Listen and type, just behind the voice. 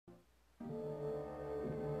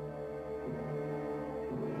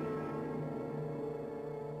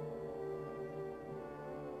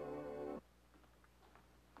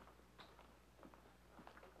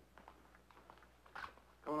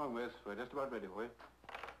miss. We're just about ready for you.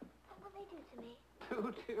 What will they do to me?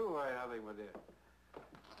 Do to you? Why, nothing, my dear.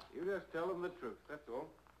 You just tell them the truth, that's all.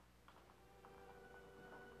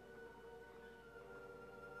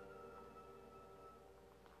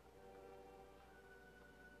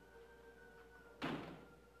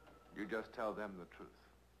 You just tell them the truth,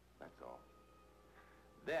 that's all.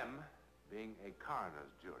 Them being a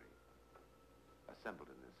coroner's jury assembled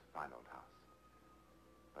in this fine old house.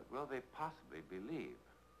 But will they possibly believe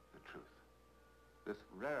the truth? This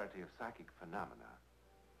rarity of psychic phenomena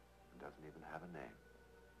doesn't even have a name.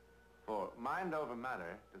 For mind over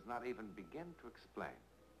matter does not even begin to explain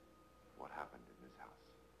what happened in this house.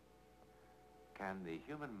 Can the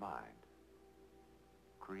human mind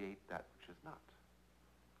create that which is not?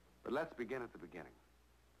 But let's begin at the beginning.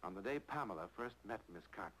 On the day Pamela first met Miss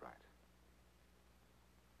Cartwright.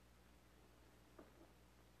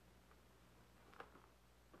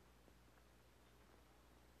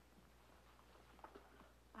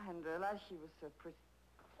 I hadn't realized she was so pretty.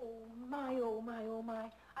 Oh, my, oh, my, oh, my.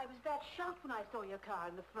 I was that shocked when I saw your car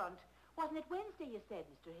in the front. Wasn't it Wednesday, you said,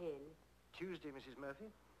 Mr. Hill? Tuesday, Mrs. Murphy.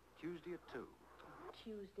 Tuesday at 2.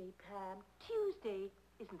 Tuesday, Pam. Tuesday.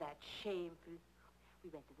 Isn't that shameful? We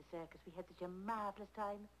went to the circus. We had such a marvelous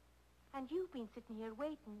time. And you've been sitting here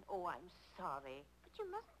waiting. Oh, I'm sorry. But you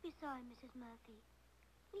mustn't be sorry, Mrs. Murphy.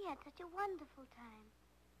 We had such a wonderful time.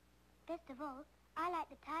 Best of all, I liked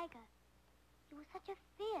the tiger. He was such a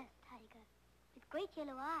fierce tiger, with great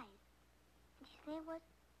yellow eyes. And his name was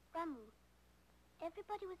Ramu.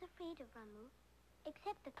 Everybody was afraid of Ramu,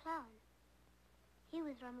 except the clown. He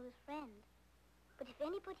was Ramu's friend. But if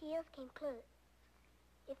anybody else came close,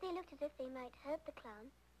 if they looked as if they might hurt the clown,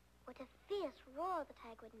 what a fierce roar the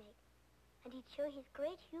tiger would make. And he'd show his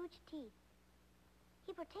great, huge teeth.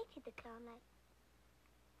 He protected the clown like...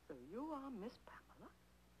 So you are Miss Pamela?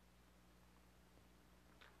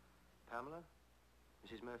 Pamela,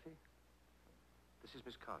 Mrs. Murphy, this is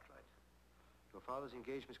Miss Cartwright. Your father's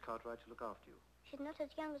engaged Miss Cartwright to look after you. She's not as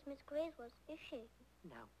young as Miss Grace was, is she?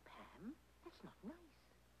 Now, Pam, that's not nice.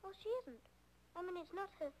 Well, she isn't. I mean, it's not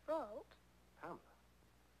her fault. Pamela?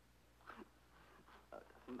 Oh, it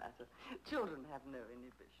doesn't matter. Children have no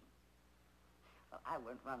inhibitions. Well, I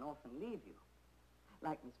won't run off and leave you.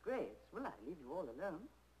 Like Miss Grace, will I leave you all alone?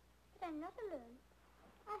 But I'm not alone.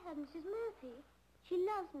 I have Mrs. Murphy. She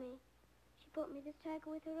loves me. She bought me this tiger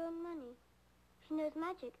with her own money. She knows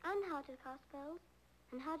magic and how to cast spells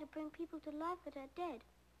and how to bring people to life that are dead.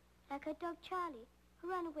 Like her dog Charlie, who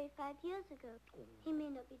ran away 5 years ago. He may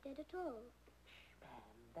not be dead at all. Shh,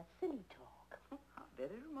 Pam, that's silly talk. How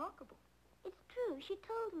very remarkable. It's true. She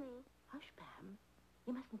told me. Hush, Pam.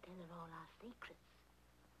 You mustn't tell her all our secrets.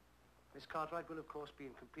 Miss Cartwright will, of course, be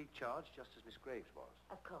in complete charge, just as Miss Graves was.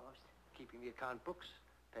 Of course. Keeping the account books,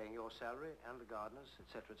 paying your salary and the gardener's,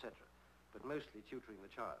 etc., etc. But mostly tutoring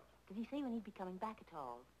the child. Did he say when he'd be coming back at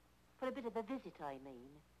all? For a bit of a visit, I mean.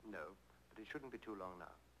 No, but it shouldn't be too long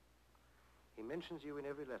now. He mentions you in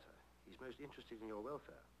every letter. He's most interested in your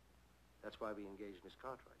welfare. That's why we engaged Miss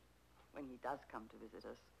Cartwright. When he does come to visit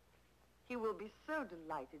us, he will be so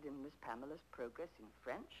delighted in Miss Pamela's progress in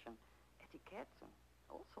French and etiquette and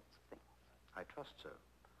all sorts of things. I trust so.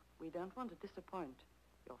 We don't want to disappoint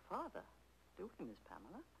your father, do we, Miss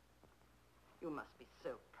Pamela? You must be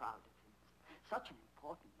so proud of him. Such an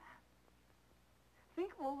important man.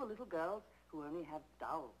 Think of all the little girls who only have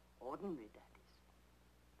dull, ordinary daddies.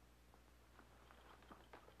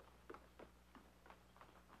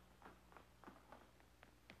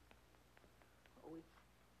 Oh,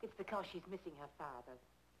 it's because she's missing her father.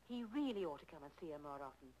 He really ought to come and see her more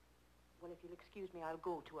often. Well, if you'll excuse me, I'll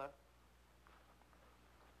go to her.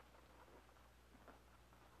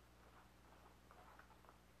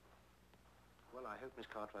 Well, I hope, Miss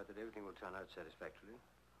Cartwright, that everything will turn out satisfactorily.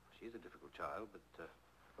 She is a difficult child, but...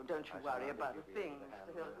 Oh, don't you worry about a thing, Mr.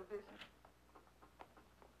 Mr. Hildebrand.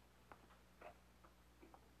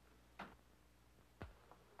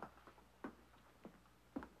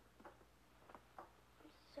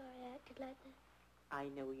 I'm sorry I acted like that. I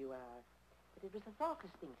know you are. But it was the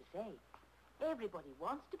thoughtless thing to say. Everybody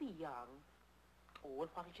wants to be young. Oh, and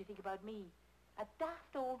what did you think about me? A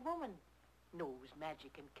daft old woman. Knows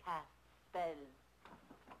magic and casts spells.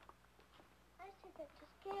 I said that to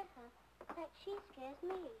scare her, like she scares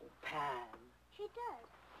me. Pam. She does.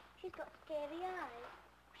 She's got scary eyes.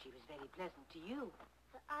 She was very pleasant to you.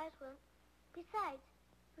 Her eyes weren't. Besides,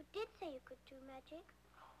 you did say you could do magic.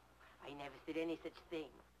 I never said any such thing.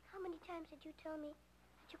 How many times did you tell me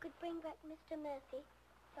that you could bring back Mr. Murphy,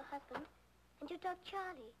 your husband, and your dog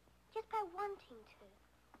Charlie, just by wanting to?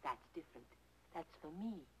 That's different. That's for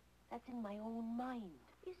me. That's in my own mind.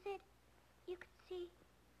 You said you could see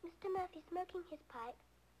Mr. smoking his pipe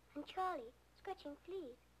and Charlie scratching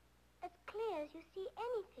fleas. As clear as you see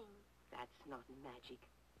anything. That's not magic.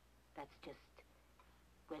 That's just,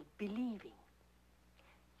 well, believing.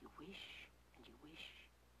 You wish, and you wish,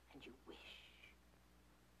 and you wish.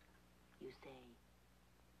 You say,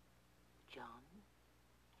 John,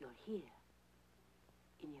 you're here,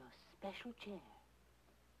 in your special chair,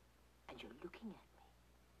 and you're looking at me,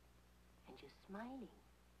 and you're smiling.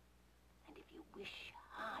 And if you wish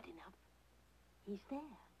hard enough, he's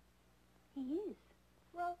there. He is.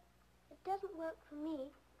 Well, it doesn't work for me.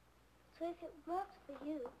 So if it works for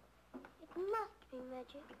you, it must be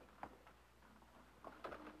magic.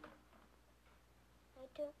 I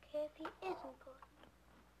don't care if he is important.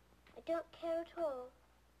 I don't care at all.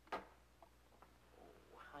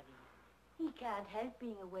 Oh, honey, he can't help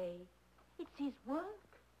being away. It's his work.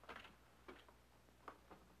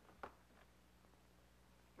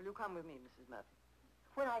 Will you come with me, Mrs. Murphy?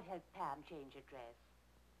 When I've helped Pam change her dress.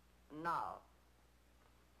 Now.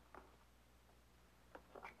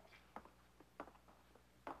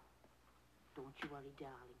 Don't you worry,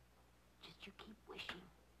 darling. Just you keep wishing.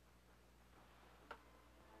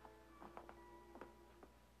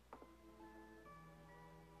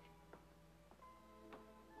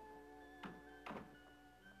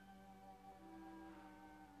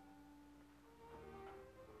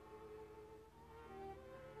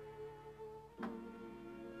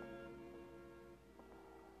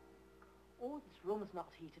 Oh, this room's not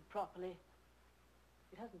heated properly.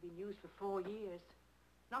 It hasn't been used for 4 years.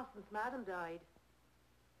 Not since Madam died.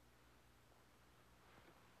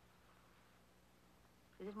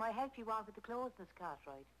 Is it my help you want with the clothes, Miss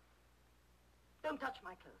Cartwright? Don't touch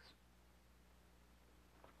my clothes.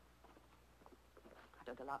 I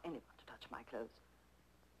don't allow anyone to touch my clothes.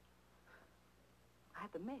 I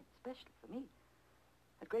had them made specially for me,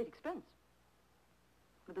 at great expense.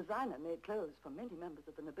 The designer made clothes for many members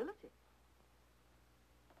of the nobility.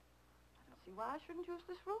 I don't see why I shouldn't use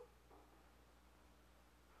this room.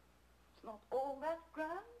 It's not all that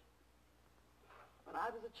grand. When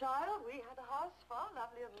I was a child, we had a house far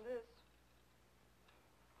lovelier than this.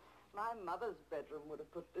 My mother's bedroom would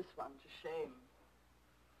have put this one to shame.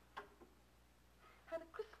 Had a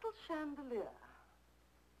crystal chandelier,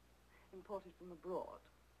 imported from abroad.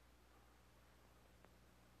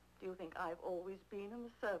 Do you think I've always been in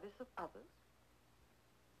the service of others?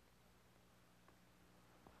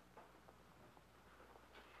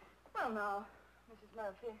 Well, now, Mrs.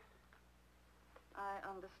 Murphy, I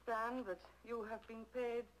understand that you have been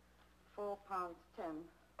paid £4.10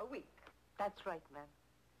 a week. That's right, ma'am.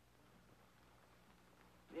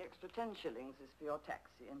 The extra 10 shillings is for your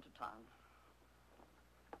taxi into town.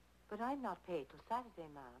 But I'm not paid till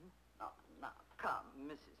Saturday, ma'am. Oh, now, come,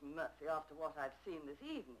 Mrs. Murphy, after what I've seen this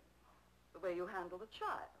evening, the way you handle the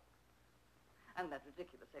child, and that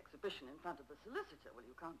ridiculous exhibition in front of the solicitor, well,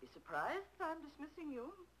 you can't be surprised that I'm dismissing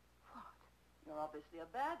you. What? You're obviously a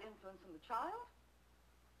bad influence on the child,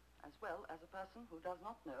 as well as a person who does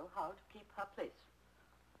not know how to keep her place.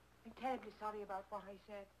 I'm terribly sorry about what I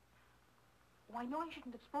said. Oh, I know I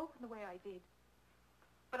shouldn't have spoken the way I did.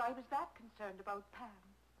 But I was that concerned about Pam.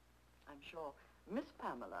 I'm sure Miss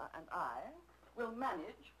Pamela and I will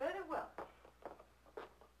manage very well.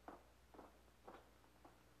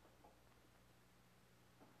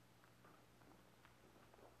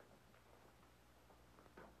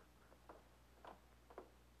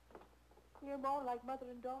 You're more like mother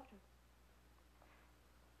and daughter.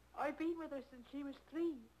 I've been with her since she was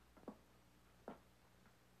 3.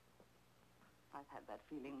 I've had that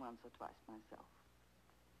feeling once or twice myself.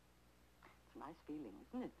 It's a nice feeling,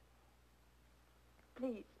 isn't it?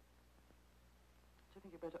 Please. Do you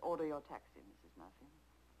think you'd better order your taxi, Mrs. Murphy?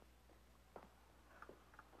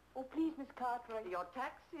 Oh, please, Miss Cartwright. Your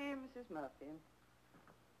taxi, Mrs. Murphy.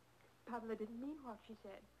 Pamela didn't mean what she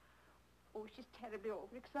said. Oh, she's terribly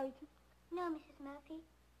overexcited. No, Mrs. Murphy.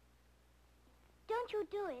 Don't you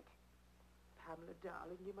do it. Pamela,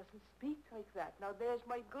 darling, you mustn't speak like that. Now, there's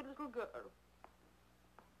my good little girl.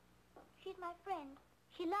 She's my friend.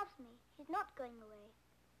 She loves me. She's not going away.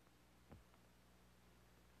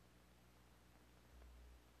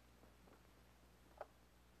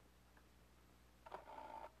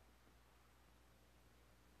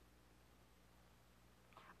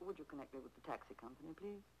 Would you connect me with the taxi company,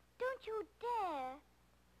 please? Don't you dare.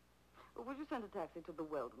 Would you send a taxi to the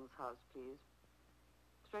Weldon's house, please?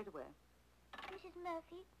 Straight away. Mrs.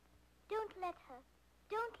 Murphy, don't let her.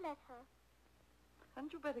 Don't let her.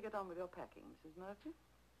 Hadn't you better get on with your packing, Mrs. Murphy?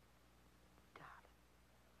 Darling.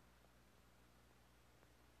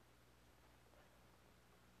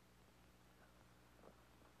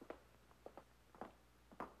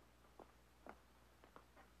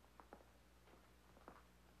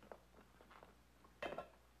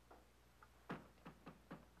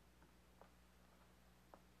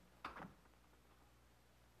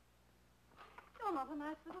 not a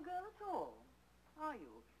nice little girl at all, are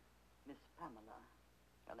you, Miss Pamela?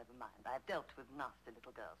 Well, never mind. I've dealt with nasty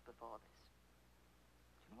little girls before this.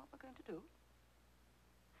 Do you know what we're going to do?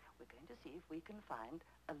 We're going to see if we can find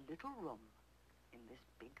a little room in this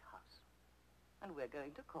big house. And we're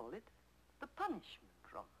going to call it the punishment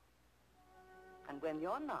room. And when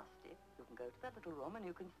you're nasty, you can go to that little room and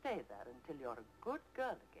you can stay there until you're a good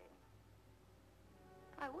girl again.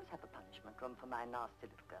 I always have a punishment room for my nasty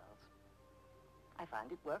little girls. I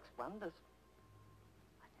find it works wonders.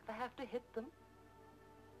 I never have to hit them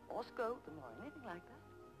or scold them or anything like that.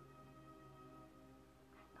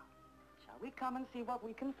 Now, shall we come and see what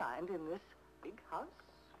we can find in this big house?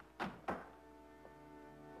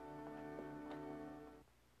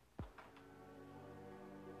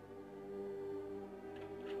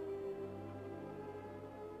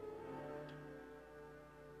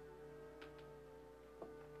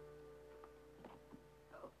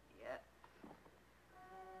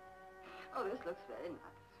 Oh, this looks very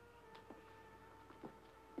nice.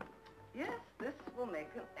 Yes, this will make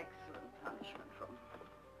an excellent punishment room.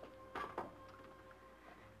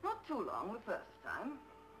 Not too long the first time.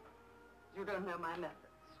 You don't know my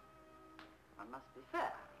methods. One must be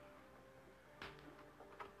fair.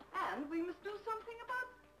 And we must do something about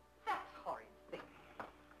that horrid thing.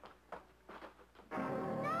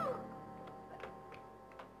 No!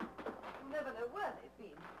 You never know where they've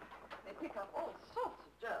been. They pick up all sorts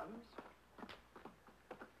of germs.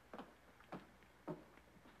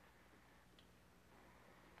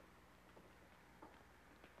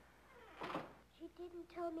 She didn't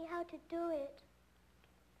tell me how to do it.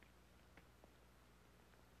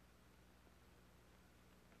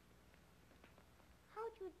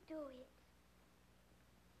 How'd you do it?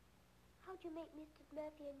 How'd you make Mr.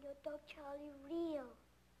 Murphy and your dog Charlie real?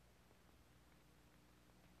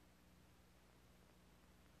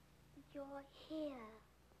 You're here.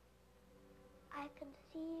 I can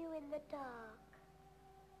see you in the dark.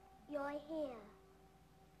 You're here.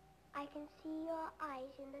 I can see your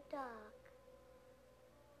eyes in the dark.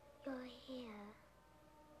 You're here.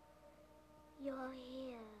 You're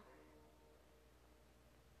here.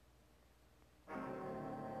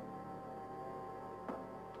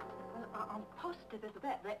 Well, I'm positive of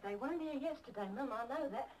that. They weren't here yesterday, Mum. I know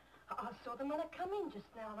that. I saw them when I come in just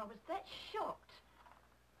now, and I was that shocked.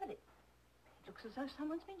 Well, it looks as though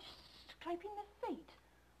someone's been scraping their feet.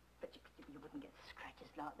 But you wouldn't get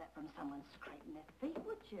scratches like that from someone scraping their feet,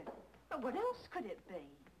 would you? But what else could it be?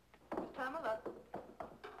 Miss Pamela.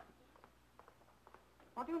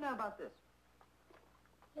 What do you know about this?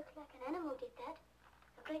 Looks like an animal did that.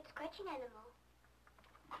 A great scratching animal.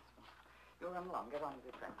 You run along. Get on with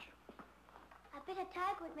your French. I bet a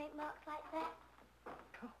tiger would make marks like that.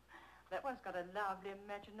 Oh, that one's got a lovely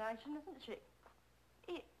imagination, isn't she?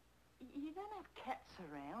 You don't have cats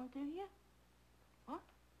around, do you? What?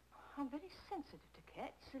 I'm very sensitive to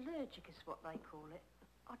cats. Allergic is what they call it.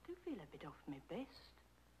 I do feel a bit off my best.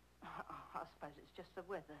 I suppose it's just the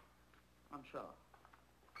weather. I'm sure.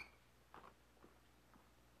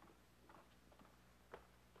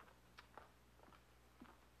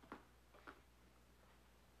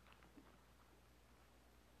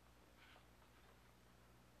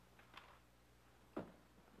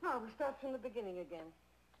 Now, we start from the beginning again.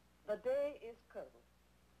 The day is cold.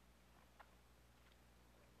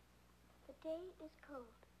 The day is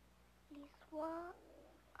cold. Les soirs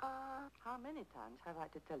are... How many times have I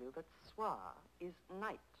to tell you that soir is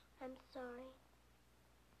night? I'm sorry.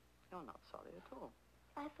 You're not sorry at all.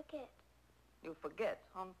 I forget. You forget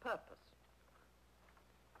on purpose.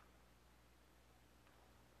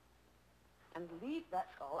 And leave that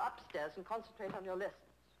doll upstairs and concentrate on your lessons.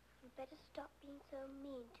 You better stop being so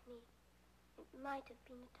mean to me. It might have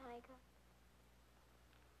been a tiger.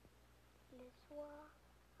 Les soirs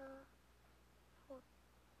are...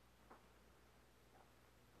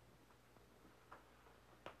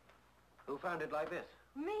 Who found it like this?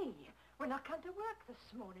 Me, when I come to work this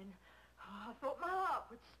morning, I thought my heart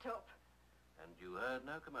would stop. And you heard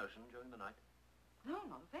no commotion during the night? No,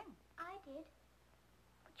 not a thing. I did.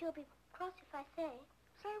 But you'll be cross if I say.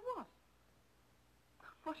 Say what?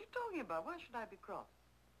 What are you talking about? Why should I be cross?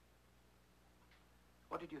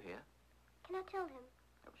 What did you hear? Can I tell him?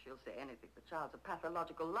 Oh, she'll say anything. The child's a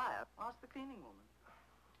pathological liar. Ask the cleaning woman.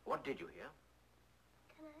 What did you hear?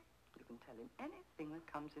 Can I? You can tell him anything that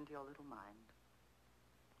comes into your little mind.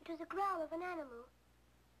 It was a growl of an animal.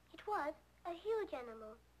 It was a huge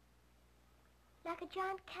animal. Like a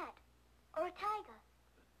giant cat or a tiger.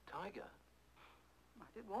 Tiger? I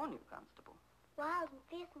did warn you, Constable. Wild and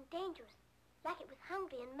fierce and dangerous. Like it was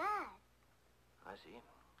hungry and mad. I see.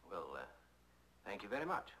 Well, thank you very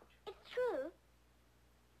much. It's true.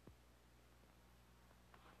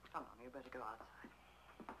 Come on, you better go outside.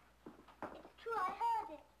 It's true, I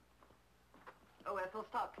heard it. Oh, Ethel,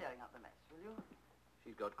 start clearing up the mess, will you?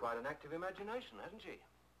 She's got quite an active imagination, hasn't she?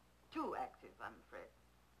 Too active, I'm afraid.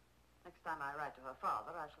 Next time I write to her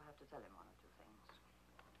father, I shall have to tell him one or two things.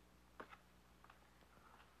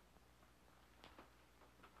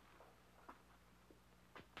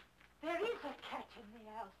 There is a cat in the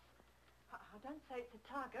house. I don't say it's a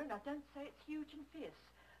tiger, and I don't say it's huge and fierce.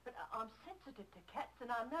 But I'm sensitive to cats, and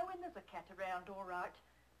I know when there's a cat around, all right.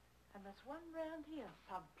 And there's one round here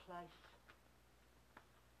someplace.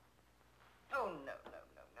 Oh, no.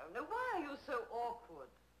 Why are you so awkward?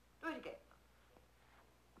 Do it again.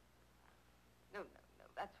 No.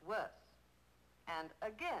 That's worse. And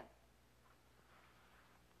again.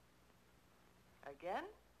 Again?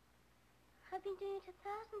 I've been doing it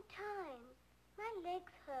 1,000 times. My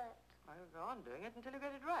legs hurt. Well, go on doing it until you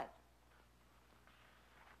get it right.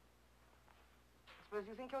 I suppose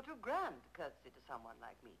you think you're too grand to curtsy to someone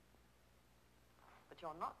like me. But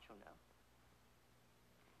you're not, you know.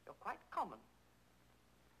 You're quite common.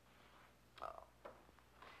 Oh.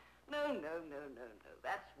 No.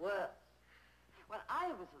 That's worse. When I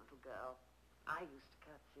was a little girl, I used to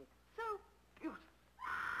curtsy so beautifully.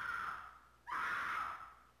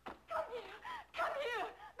 Come here!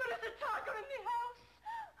 There is a tiger in the house!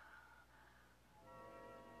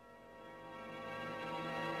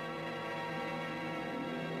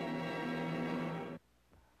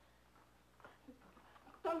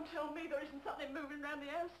 Don't tell me there isn't something moving around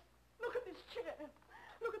the house. Look at this chair.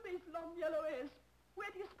 Look at these long yellow hairs. Where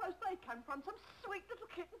do you suppose they came from? Some sweet little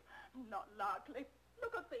kitten? Not likely.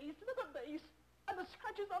 Look at these. And the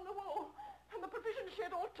scratches on the wall. And the provision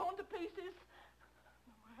shed all torn to pieces.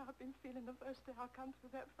 The way I've been feeling the first day I come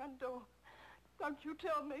through that front door. Don't you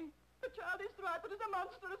tell me. The child is right, but there's a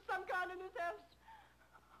monster of some kind in this house.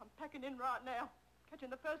 I'm packing in right now. Catching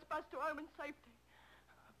the first bus to home in safety.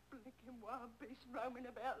 A blinking wild beast roaming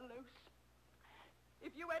about loose.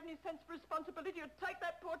 If you had any sense of responsibility, you'd take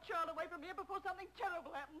that poor child away from here before something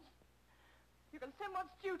terrible happens. You can send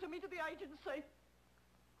what's due to me to the agency.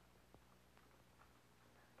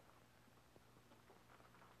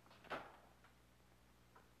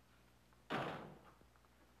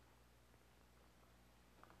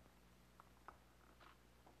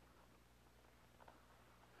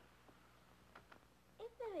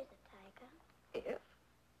 If there is a tiger, If?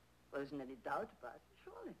 There isn't any doubt about it,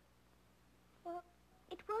 surely. well,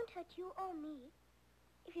 it won't hurt you or me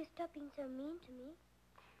if you stop being so mean to me.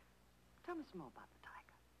 Tell me some more about the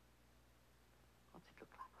tiger. What's it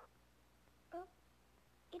look like? Oh,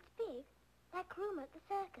 it's big, like Ruma at the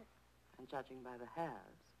circus. And judging by the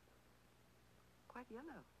hairs, quite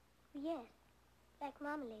yellow. Yes, like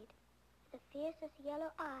marmalade, with the fiercest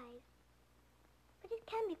yellow eyes. But it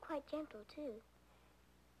can be quite gentle, too.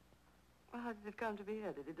 Well, how did it come to be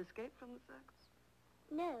here? Did it escape from the circus?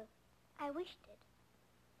 No, I wished it.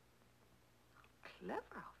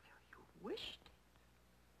 Clever of you. You wished it.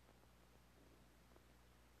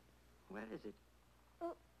 Where is it?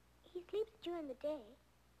 Oh, he sleeps during the day.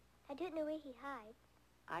 I don't know where he hides.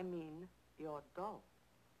 I mean your doll.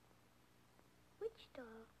 Which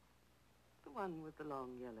doll? The one with the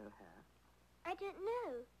long yellow hair. I don't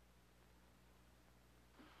know.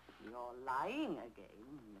 You're lying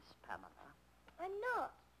again, Miss Pamela. I'm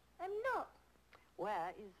not.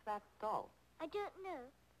 Where is that doll? I don't know.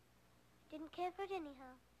 Didn't care for it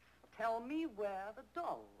anyhow. Tell me where the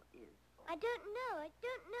doll is. I don't know.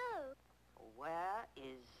 Where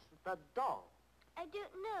is the doll? I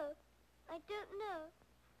don't know.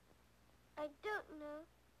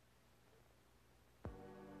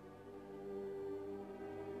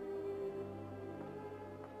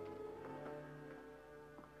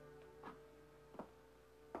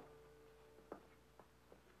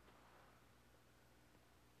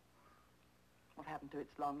 What happened to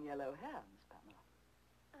its long yellow hair, Miss Pamela?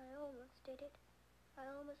 I almost did it. I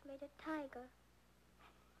almost made a tiger.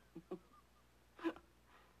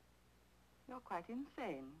 You're quite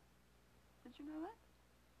insane. Did you know that?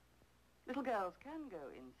 Little girls can go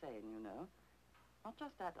insane, you know. Not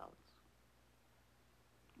just adults.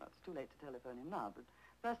 Well, it's too late to telephone him now, but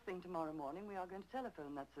first thing tomorrow morning we are going to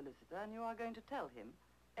telephone that solicitor and you are going to tell him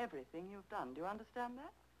everything you've done. Do you understand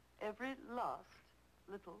that? Every last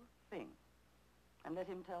little thing. And let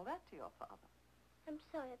him tell that to your father. I'm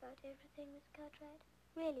sorry about everything, Miss Cartwright.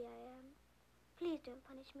 Really, I am. Please don't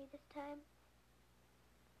punish me this time.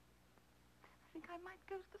 I think I might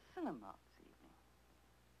go to the cinema this evening.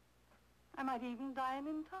 I might even dine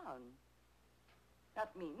in town.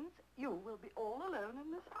 That means you will be all alone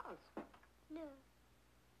in this house. No.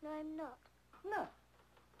 No, I'm not. No.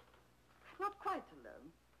 Not quite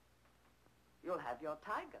alone. You'll have your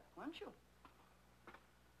tiger, won't you?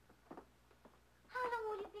 How long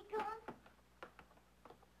will you be gone?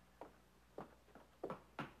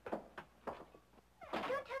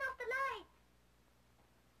 Don't turn off the lights.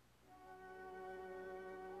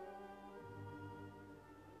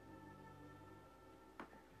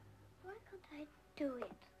 Why can't I do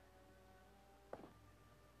it?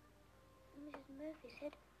 Mrs. Murphy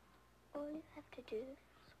said all you have to do is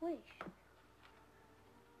wish.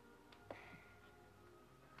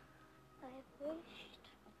 I've wished,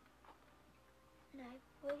 and I've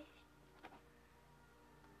wished,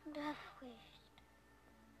 and I've wished.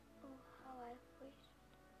 Oh, how I've wished.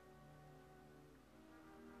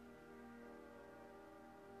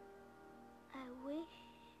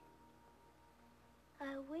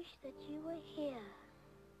 I wish that you were here.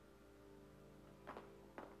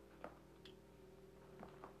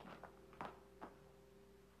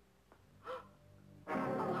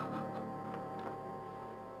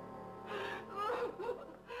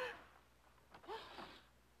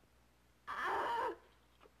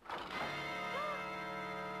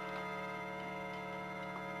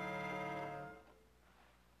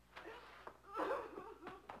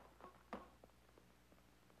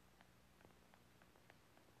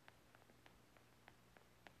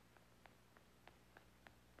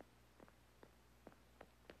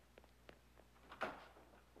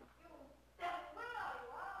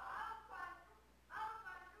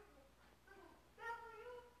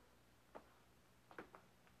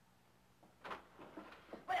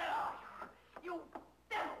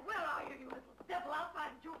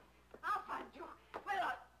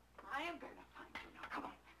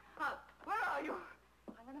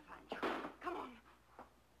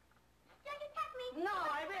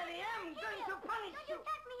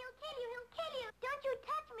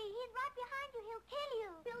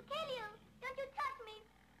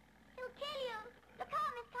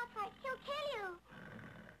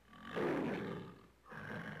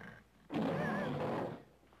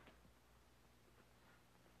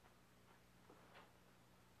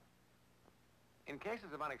 In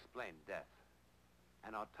cases of unexplained death,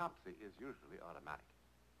 an autopsy is usually automatic.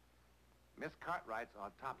 Miss Cartwright's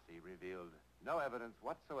autopsy revealed no evidence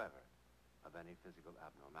whatsoever of any physical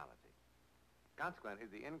abnormality.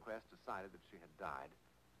 Consequently, the inquest decided that she had died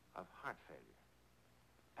of heart failure.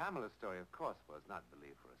 Pamela's story, of course, was not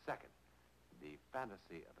believed for a second. The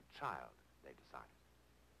fantasy of a child, they decided.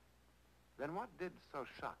 Then what did so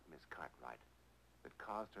shock Miss Cartwright that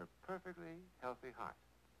caused her perfectly healthy heart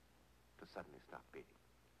to suddenly stop beating?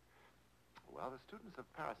 Well, the students of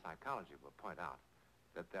parapsychology will point out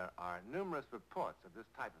that there are numerous reports of this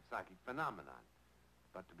type of psychic phenomenon.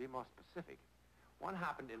 But to be more specific, one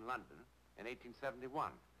happened in London in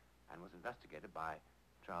 1871 and was investigated by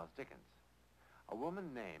Charles Dickens. A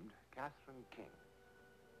woman named Catherine King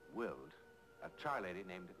willed a charlady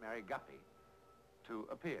named Mary Guppy to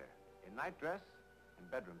appear in nightdress and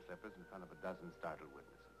bedroom slippers in front of a dozen startled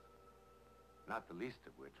witnesses. Not the least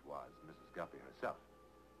of which was Mrs. Guppy herself,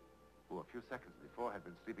 who a few seconds before had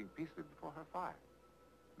been sleeping peacefully before her fire,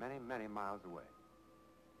 many, many miles away.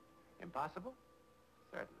 Impossible?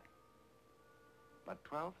 Certainly. But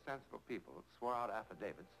 12 sensible people swore out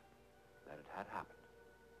affidavits that it had happened.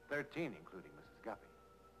 13, including Mrs. Guppy.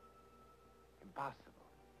 Impossible.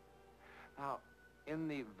 Now, in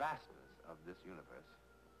the vastness of this universe,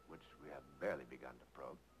 which we have barely begun to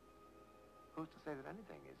probe, who's to say that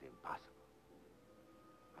anything is impossible?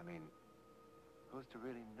 I mean, who's to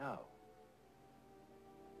really know?